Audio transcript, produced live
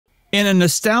In a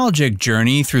nostalgic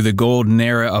journey through the golden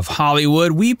era of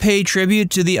Hollywood, we pay tribute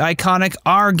to the iconic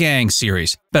Our Gang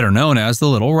series, better known as the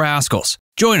Little Rascals.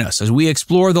 Join us as we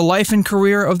explore the life and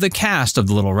career of the cast of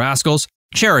the Little Rascals,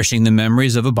 cherishing the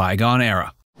memories of a bygone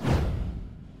era.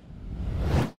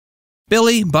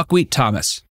 Billie Buckwheat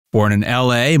Thomas. Born in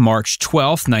L.A. March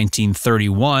 12,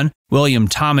 1931, William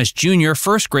Thomas Jr.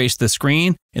 first graced the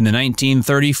screen in the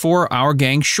 1934 Our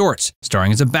Gang shorts,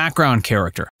 starring as a background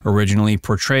character. Originally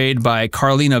portrayed by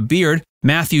Carlina Beard,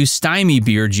 Matthew Stymie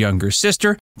Beard's younger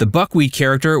sister, the Buckwheat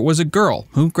character was a girl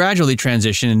who gradually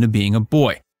transitioned into being a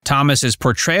boy. Thomas's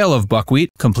portrayal of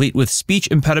Buckwheat, complete with speech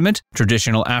impediment,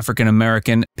 traditional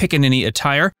African-American pickaninny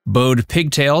attire, bowed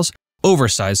pigtails,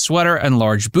 oversized sweater, and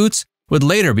large boots, would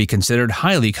later be considered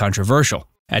highly controversial.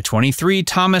 At 23,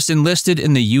 Thomas enlisted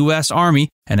in the U.S. Army,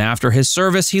 and after his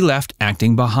service he left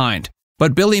acting behind.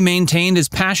 But Billie maintained his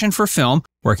passion for film,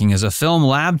 working as a film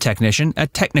lab technician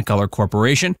at Technicolor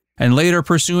Corporation, and later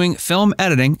pursuing film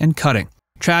editing and cutting.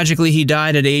 Tragically, he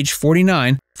died at age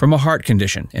 49 from a heart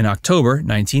condition in October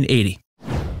 1980.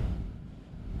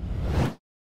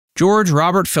 George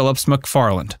Robert Phillips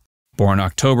McFarland. Born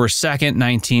October 2,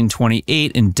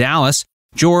 1928 in Dallas,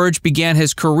 George began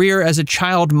his career as a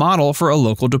child model for a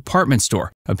local department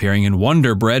store, appearing in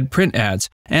Wonder Bread print ads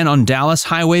and on Dallas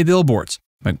highway billboards.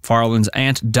 McFarland's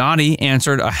Aunt Dottie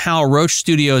answered a Hal Roach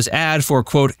Studios ad for,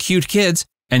 quote, cute kids,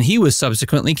 and he was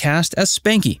subsequently cast as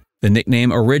Spanky. The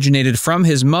nickname originated from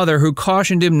his mother, who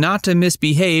cautioned him not to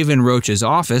misbehave in Roach's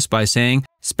office by saying,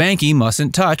 "Spanky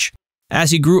mustn't touch."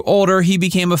 As he grew older, he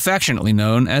became affectionately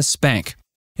known as Spank.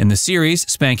 In the series,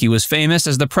 Spanky was famous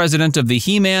as the president of the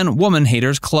He-Man Woman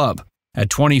Haters Club. At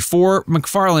 24,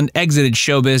 McFarland exited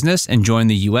show business and joined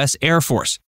the U.S. Air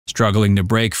Force. Struggling to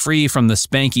break free from the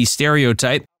Spanky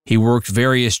stereotype, he worked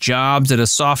various jobs at a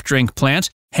soft drink plant,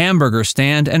 hamburger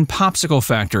stand, and popsicle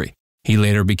factory. He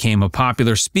later became a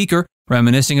popular speaker,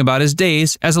 reminiscing about his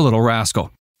days as a Little Rascal.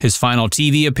 His final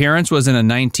TV appearance was in a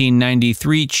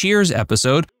 1993 Cheers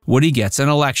episode, Woody Gets an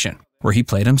Election, where he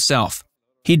played himself.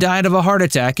 He died of a heart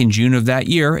attack in June of that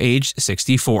year, aged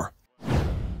 64.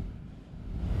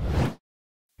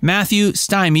 Matthew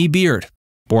Stymie Beard.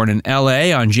 Born in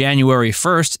L.A. on January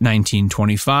 1,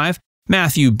 1925,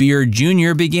 Matthew Beard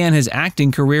Jr. began his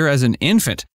acting career as an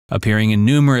infant, appearing in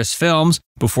numerous films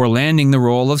before landing the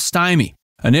role of Stymie.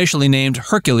 Initially named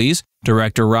Hercules,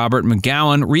 director Robert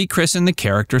McGowan rechristened the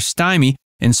character Stymie,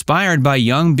 inspired by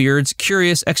young Beard's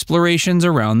curious explorations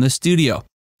around the studio.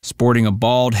 Sporting a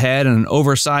bald head and an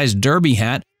oversized derby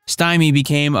hat, Stymie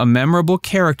became a memorable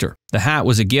character. The hat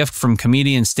was a gift from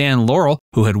comedian Stan Laurel,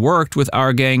 who had worked with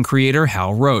Our Gang creator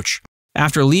Hal Roach.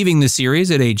 After leaving the series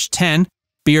at age 10,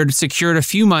 Beard secured a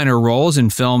few minor roles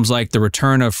in films like The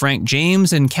Return of Frank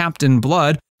James and Captain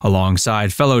Blood,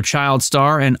 alongside fellow child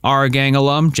star and Our Gang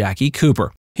alum Jackie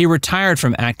Cooper. He retired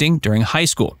from acting during high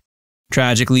school.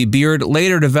 Tragically, Beard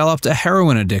later developed a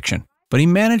heroin addiction, but he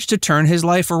managed to turn his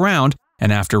life around,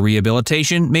 and after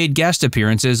rehabilitation made guest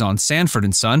appearances on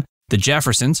Sanford & Son, The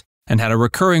Jeffersons, and had a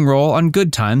recurring role on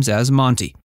Good Times as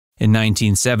Monty. In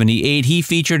 1978, he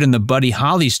featured in the Buddy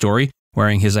Holly Story,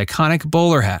 wearing his iconic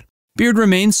bowler hat. Beard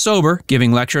remained sober,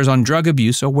 giving lectures on drug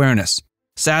abuse awareness.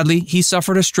 Sadly, he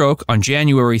suffered a stroke on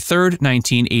January 3,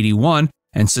 1981,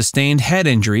 and sustained head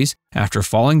injuries after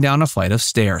falling down a flight of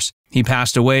stairs. He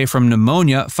passed away from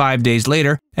pneumonia 5 days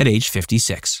later at age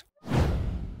 56.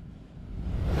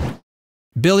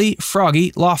 Billie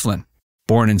Froggy Laughlin.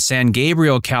 Born in San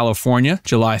Gabriel, California,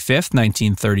 July 5,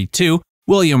 1932,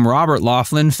 William Robert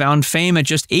Laughlin found fame at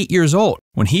just 8 years old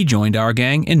when he joined Our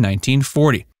Gang in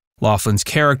 1940. Laughlin's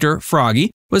character,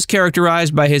 Froggy, was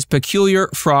characterized by his peculiar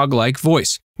frog-like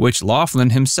voice, which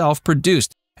Laughlin himself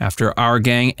produced. After Our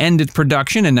Gang ended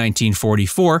production in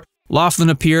 1944, Laughlin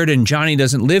appeared in Johnny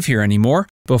Doesn't Live Here Anymore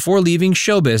before leaving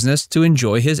show business to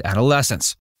enjoy his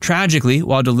adolescence. Tragically,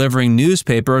 while delivering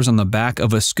newspapers on the back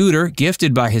of a scooter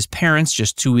gifted by his parents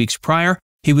just 2 weeks prior,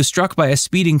 he was struck by a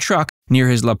speeding truck near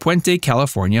his La Puente,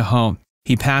 California home.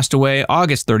 He passed away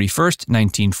August 31,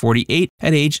 1948,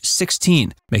 at age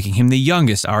 16, making him the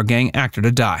youngest Our Gang actor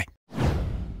to die.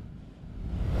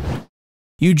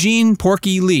 Eugene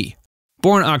Porky Lee.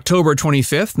 Born October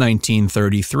 25,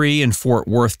 1933 in Fort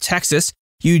Worth, Texas,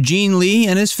 Eugene Lee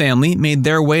and his family made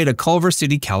their way to Culver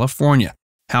City, California.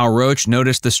 Hal Roach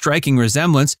noticed the striking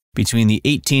resemblance between the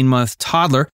 18-month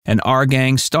toddler and Our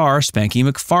Gang star Spanky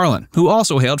McFarland, who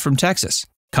also hailed from Texas.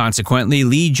 Consequently,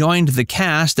 Lee joined the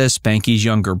cast as Spanky's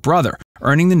younger brother,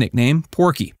 earning the nickname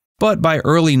Porky. But by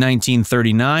early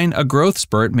 1939, a growth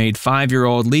spurt made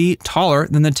 5-year-old Lee taller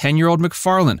than the 10-year-old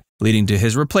McFarland, leading to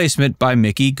his replacement by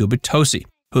Mickey Gubitosi,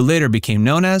 who later became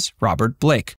known as Robert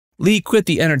Blake. Lee quit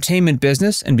the entertainment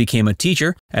business and became a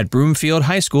teacher at Broomfield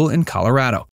High School in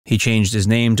Colorado. He changed his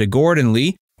name to Gordon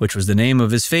Lee, which was the name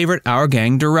of his favorite Our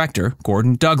Gang director,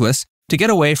 Gordon Douglas, to get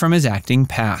away from his acting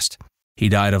past. He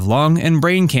died of lung and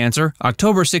brain cancer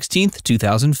October 16,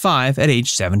 2005 at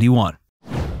age 71.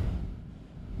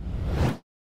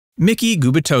 Mickey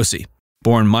Gubitosi.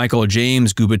 Born Michael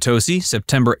James Gubitosi,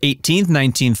 September 18,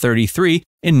 1933,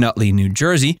 in Nutley, New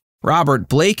Jersey, Robert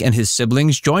Blake and his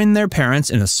siblings joined their parents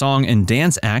in a song and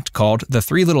dance act called The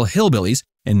Three Little Hillbillies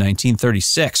in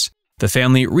 1936. The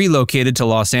family relocated to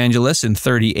Los Angeles in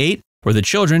 1938, where the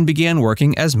children began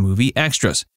working as movie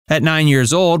extras. At 9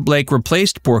 years old, Blake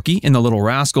replaced Porky in the Little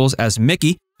Rascals as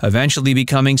Mickey, eventually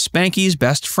becoming Spanky's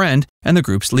best friend and the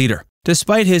group's leader.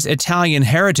 Despite his Italian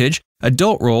heritage,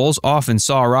 adult roles often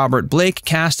saw Robert Blake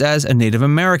cast as a Native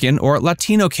American or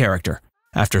Latino character.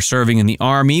 After serving in the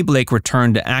Army, Blake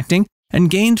returned to acting and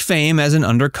gained fame as an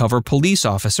undercover police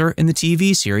officer in the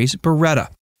TV series Beretta.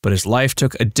 But his life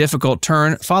took a difficult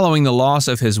turn following the loss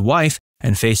of his wife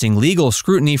and facing legal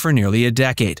scrutiny for nearly a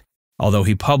decade. Although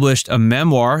he published a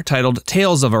memoir titled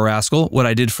Tales of a Rascal, What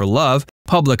I Did for Love,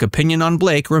 public opinion on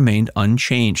Blake remained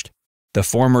unchanged. The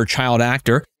former child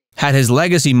actor had his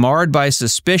legacy marred by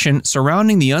suspicion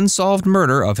surrounding the unsolved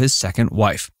murder of his second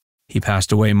wife. He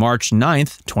passed away March 9,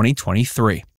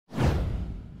 2023.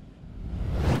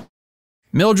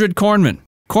 Mildred Kornman.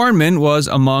 Kornman was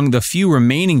among the few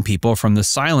remaining people from the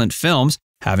silent films,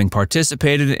 having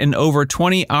participated in over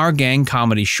 20 Our Gang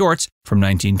comedy shorts from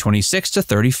 1926 to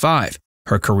 1935,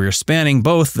 her career spanning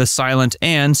both the silent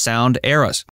and sound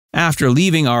eras. After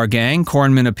leaving Our Gang,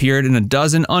 Kornman appeared in a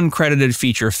dozen uncredited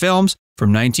feature films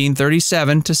from 1937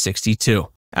 to 1962.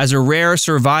 As a rare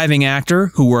surviving actor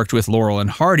who worked with Laurel and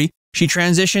Hardy, she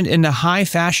transitioned into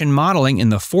high-fashion modeling in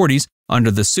the 1940s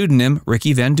under the pseudonym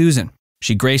Ricky Van Duzen.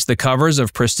 She graced the covers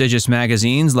of prestigious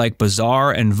magazines like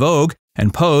Bazaar and Vogue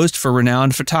and posed for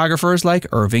renowned photographers like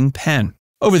Irving Penn.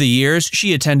 Over the years,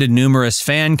 she attended numerous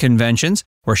fan conventions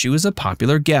where she was a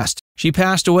popular guest. She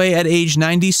passed away at age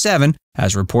 97,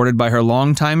 as reported by her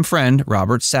longtime friend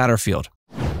Robert Satterfield.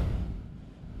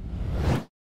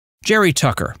 Jerry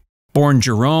Tucker. Born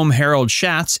Jerome Harold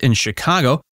Schatz in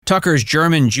Chicago, Tucker's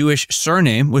German-Jewish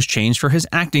surname was changed for his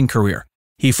acting career.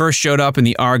 He first showed up in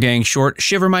the Our Gang short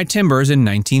Shiver My Timbers in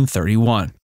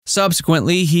 1931.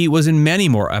 Subsequently, he was in many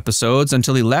more episodes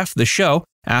until he left the show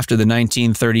after the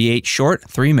 1938 short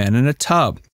Three Men in a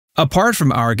Tub. Apart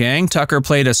from Our Gang, Tucker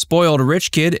played a spoiled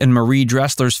rich kid in Marie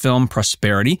Dressler's film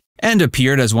Prosperity and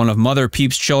appeared as one of Mother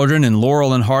Peep's children in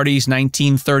Laurel and Hardy's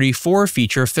 1934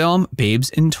 feature film Babes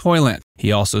in Toyland.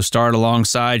 He also starred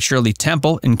alongside Shirley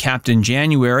Temple in Captain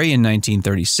January in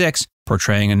 1936,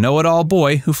 portraying a know-it-all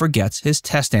boy who forgets his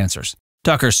test answers.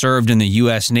 Tucker served in the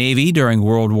U.S. Navy during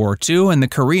World War II and the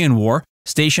Korean War,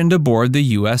 stationed aboard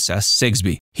the USS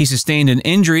Sigsbee. He sustained an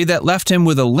injury that left him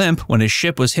with a limp when his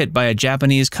ship was hit by a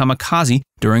Japanese kamikaze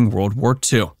during World War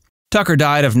II. Tucker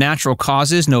died of natural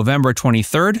causes November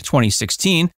 23,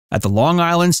 2016, at the Long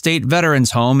Island State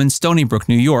Veterans Home in Stony Brook,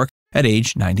 New York, at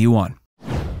age 91.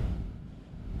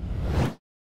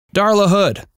 Darla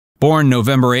Hood. Born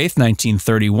November 8,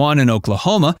 1931 in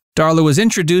Oklahoma, Darla was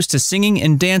introduced to singing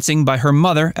and dancing by her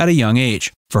mother at a young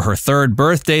age. For her third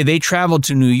birthday, they traveled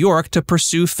to New York to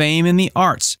pursue fame in the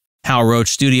arts. Hal Roach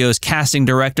Studios casting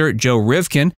director Joe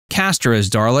Rivkin cast her as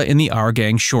Darla in the Our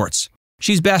Gang shorts.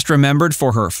 She's best remembered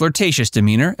for her flirtatious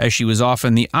demeanor, as she was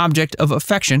often the object of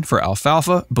affection for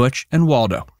Alfalfa, Butch, and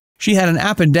Waldo. She had an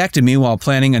appendectomy while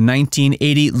planning a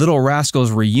 1980 Little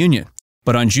Rascals reunion,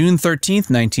 but on June 13,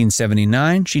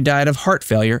 1979, she died of heart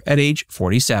failure at age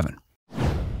 47.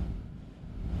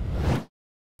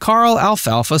 Carl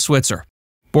Alfalfa Switzer.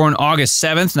 Born August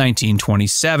 7,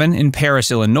 1927 in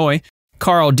Paris, Illinois,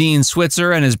 Carl Dean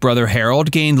Switzer and his brother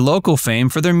Harold gained local fame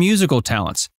for their musical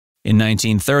talents. In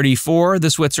 1934,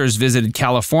 the Switzers visited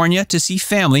California to see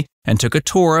family and took a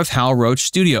tour of Hal Roach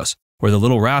Studios, where The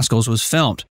Little Rascals was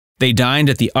filmed. They dined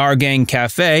at the Our Gang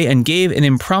Cafe and gave an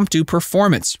impromptu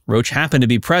performance. Roach happened to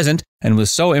be present and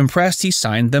was so impressed he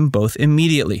signed them both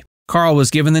immediately. Carl was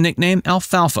given the nickname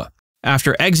Alfalfa.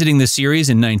 After exiting the series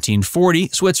in 1940,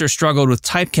 Switzer struggled with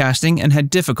typecasting and had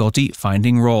difficulty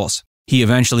finding roles. He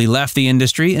eventually left the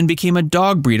industry and became a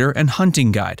dog breeder and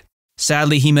hunting guide.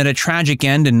 Sadly, he met a tragic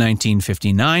end in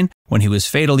 1959 when he was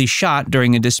fatally shot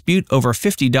during a dispute over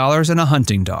 $50 and a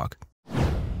hunting dog.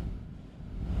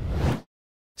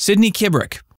 Sidney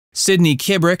Kibrick. Sidney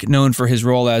Kibrick, known for his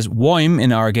role as Woym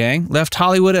in Our Gang, left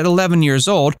Hollywood at 11 years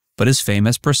old, but his fame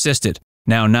has persisted.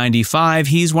 Now 95,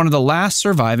 he's one of the last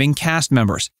surviving cast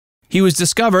members. He was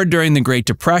discovered during the Great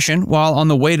Depression while on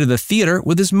the way to the theater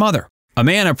with his mother. A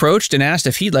man approached and asked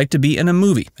if he'd like to be in a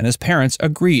movie, and his parents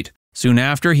agreed. Soon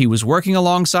after, he was working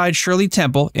alongside Shirley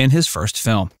Temple in his first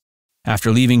film.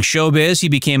 After leaving showbiz, he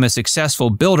became a successful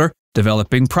builder,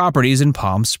 developing properties in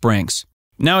Palm Springs.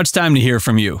 Now it's time to hear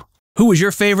from you. Who was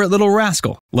your favorite Little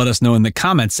Rascal? Let us know in the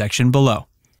comments section below.